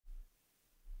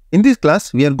In this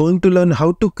class, we are going to learn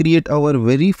how to create our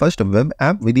very first web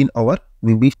app within our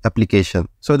VB application.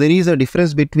 So there is a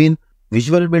difference between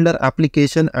Visual Builder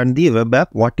application and the web app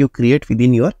what you create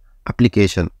within your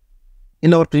application.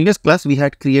 In our previous class, we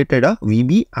had created a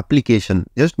VB application.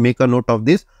 Just make a note of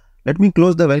this. Let me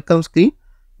close the welcome screen.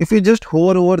 If you just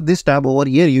hover over this tab over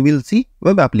here, you will see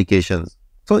web applications.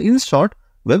 So in short,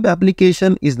 web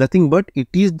application is nothing but it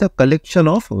is the collection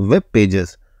of web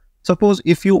pages. Suppose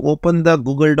if you open the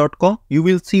google.com, you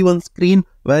will see one screen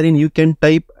wherein you can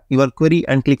type your query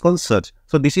and click on search.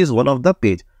 So this is one of the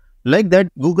page. Like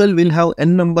that, Google will have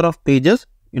n number of pages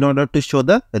in order to show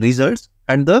the results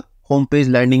and the home page,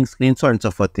 landing screen, so on and so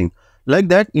forth thing. Like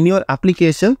that, in your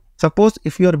application, suppose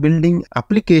if you are building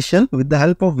application with the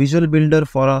help of Visual Builder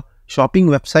for a shopping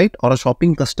website or a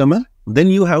shopping customer, then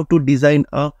you have to design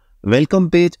a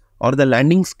welcome page or the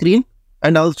landing screen,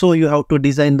 and also you have to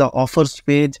design the offers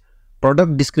page,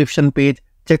 product description page,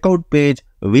 checkout page,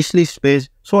 wishlist page,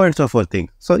 so on and so forth thing.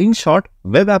 So in short,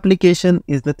 web application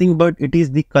is nothing but it is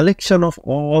the collection of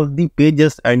all the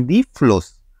pages and the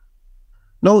flows.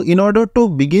 Now in order to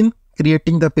begin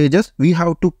creating the pages, we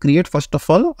have to create first of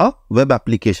all a web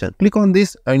application. Click on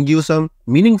this and give some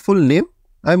meaningful name.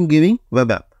 I am giving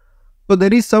web app. So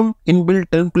there is some inbuilt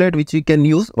template which we can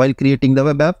use while creating the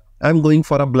web app. I am going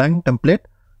for a blank template.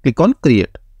 Click on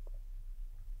create.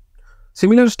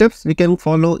 Similar steps we can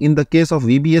follow in the case of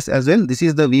VBS as well. This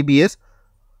is the VBS.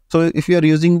 So if you are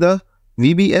using the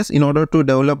VBS in order to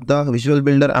develop the Visual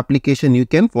Builder application, you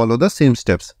can follow the same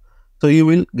steps. So you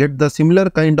will get the similar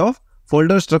kind of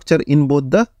folder structure in both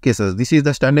the cases. This is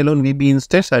the standalone VB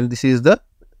instance and this is the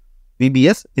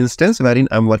VBS instance wherein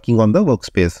I am working on the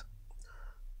workspace.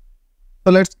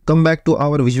 So let's come back to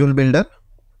our Visual Builder.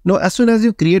 Now as soon as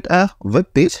you create a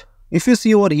web page, if you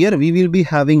see over here, we will be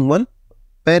having one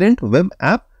parent web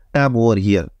app tab over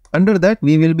here. Under that,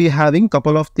 we will be having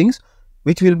couple of things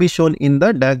which will be shown in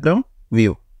the diagram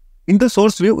view. In the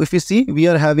source view, if you see, we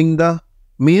are having the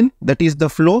main, that is the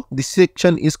flow. This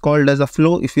section is called as a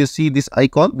flow. If you see this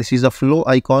icon, this is a flow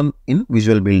icon in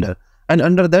Visual Builder. And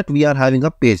under that, we are having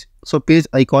a page. So page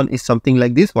icon is something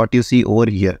like this, what you see over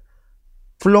here.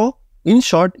 Flow, in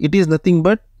short, it is nothing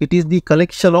but it is the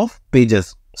collection of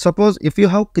pages. Suppose if you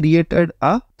have created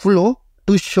a flow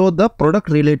to show the product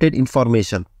related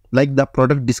information like the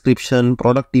product description,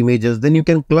 product images, then you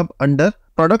can club under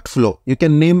product flow. You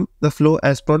can name the flow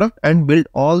as product and build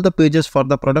all the pages for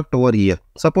the product over here.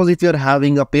 Suppose if you are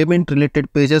having a payment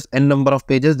related pages, n number of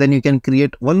pages, then you can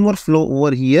create one more flow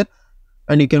over here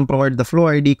and you can provide the flow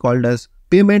ID called as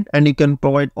payment, and you can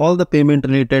provide all the payment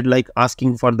related like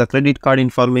asking for the credit card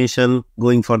information,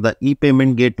 going for the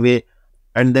e-payment gateway,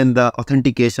 and then the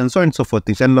authentication, so on and so forth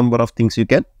things, and number of things you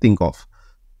can think of.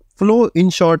 Flow, in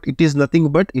short, it is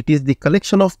nothing but it is the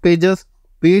collection of pages.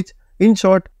 Page, in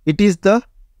short, it is the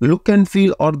look and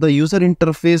feel or the user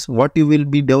interface what you will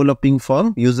be developing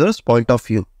from user's point of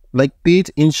view. Like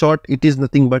page, in short, it is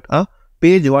nothing but a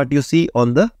page what you see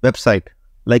on the website,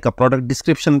 like a product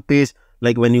description page.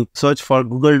 Like when you search for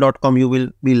google.com, you will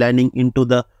be landing into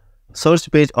the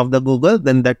search page of the Google,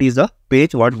 then that is a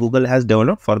page what Google has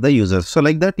developed for the users. So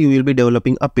like that, you will be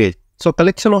developing a page. So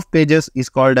collection of pages is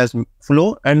called as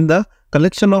flow, and the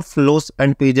collection of flows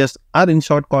and pages are in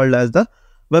short called as the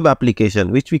web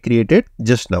application which we created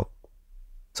just now.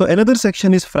 So another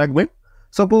section is fragment.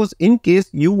 Suppose in case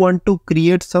you want to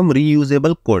create some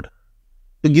reusable code.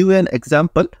 To give you an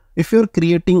example, if you are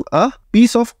creating a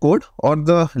piece of code or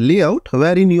the layout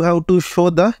wherein you have to show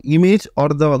the image or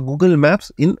the Google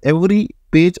Maps in every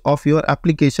page of your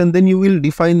application, then you will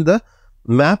define the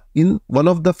map in one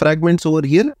of the fragments over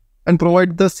here and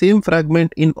provide the same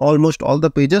fragment in almost all the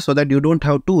pages so that you don't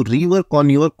have to rework on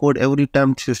your code every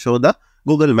time to show the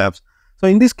Google Maps. So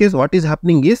in this case, what is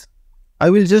happening is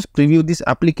I will just preview this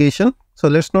application. So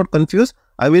let's not confuse.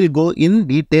 I will go in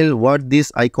detail what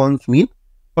these icons mean.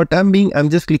 For time being, I'm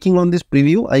just clicking on this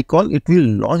preview icon. It will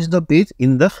launch the page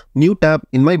in the new tab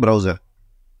in my browser.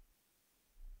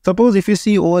 Suppose if you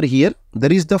see over here,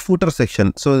 there is the footer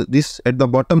section. So this at the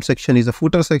bottom section is a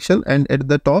footer section, and at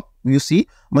the top you see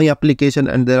my application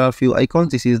and there are a few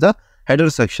icons. This is the header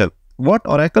section. What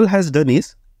Oracle has done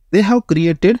is they have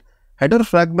created header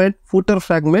fragment, footer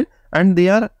fragment, and they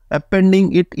are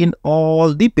appending it in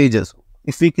all the pages.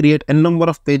 If we create n number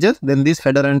of pages, then this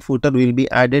header and footer will be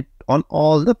added on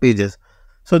all the pages.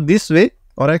 So this way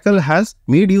Oracle has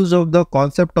made use of the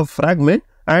concept of fragment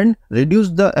and reduce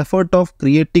the effort of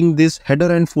creating this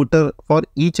header and footer for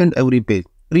each and every page.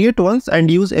 Create once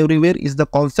and use everywhere is the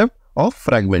concept of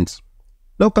fragments.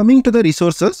 Now coming to the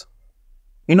resources,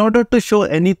 in order to show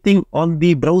anything on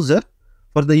the browser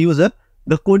for the user,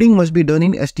 the coding must be done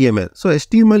in HTML. So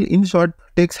HTML in short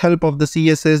takes help of the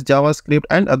CSS, JavaScript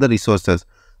and other resources.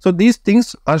 So these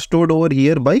things are stored over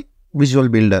here by Visual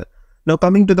Builder. Now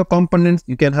coming to the components,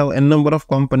 you can have n number of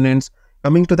components.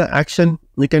 Coming to the action,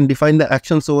 you can define the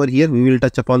actions over here. We will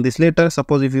touch upon this later.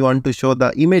 Suppose if you want to show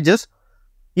the images,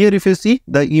 here if you see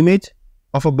the image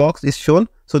of a box is shown.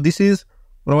 So this is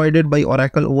provided by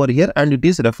Oracle over here and it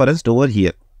is referenced over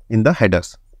here in the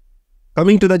headers.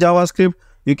 Coming to the JavaScript,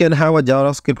 you can have a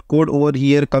JavaScript code over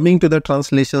here. Coming to the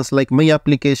translations like my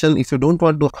application, if you don't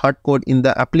want to hard code in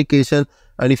the application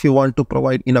and if you want to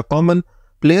provide in a common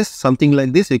place, something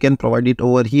like this, you can provide it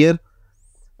over here.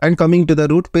 And coming to the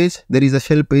root page, there is a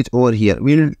shell page over here.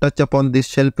 We'll touch upon this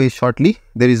shell page shortly.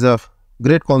 There is a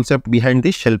great concept behind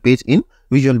this shell page in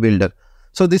Visual Builder.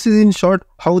 So this is in short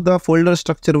how the folder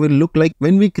structure will look like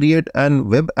when we create an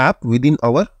web app within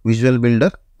our Visual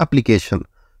Builder application.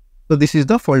 So this is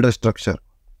the folder structure.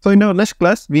 So in our next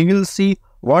class, we will see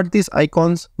what these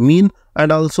icons mean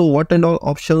and also what and all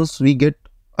options we get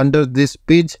under this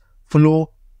page, flow,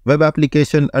 web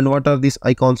application and what are these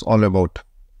icons all about.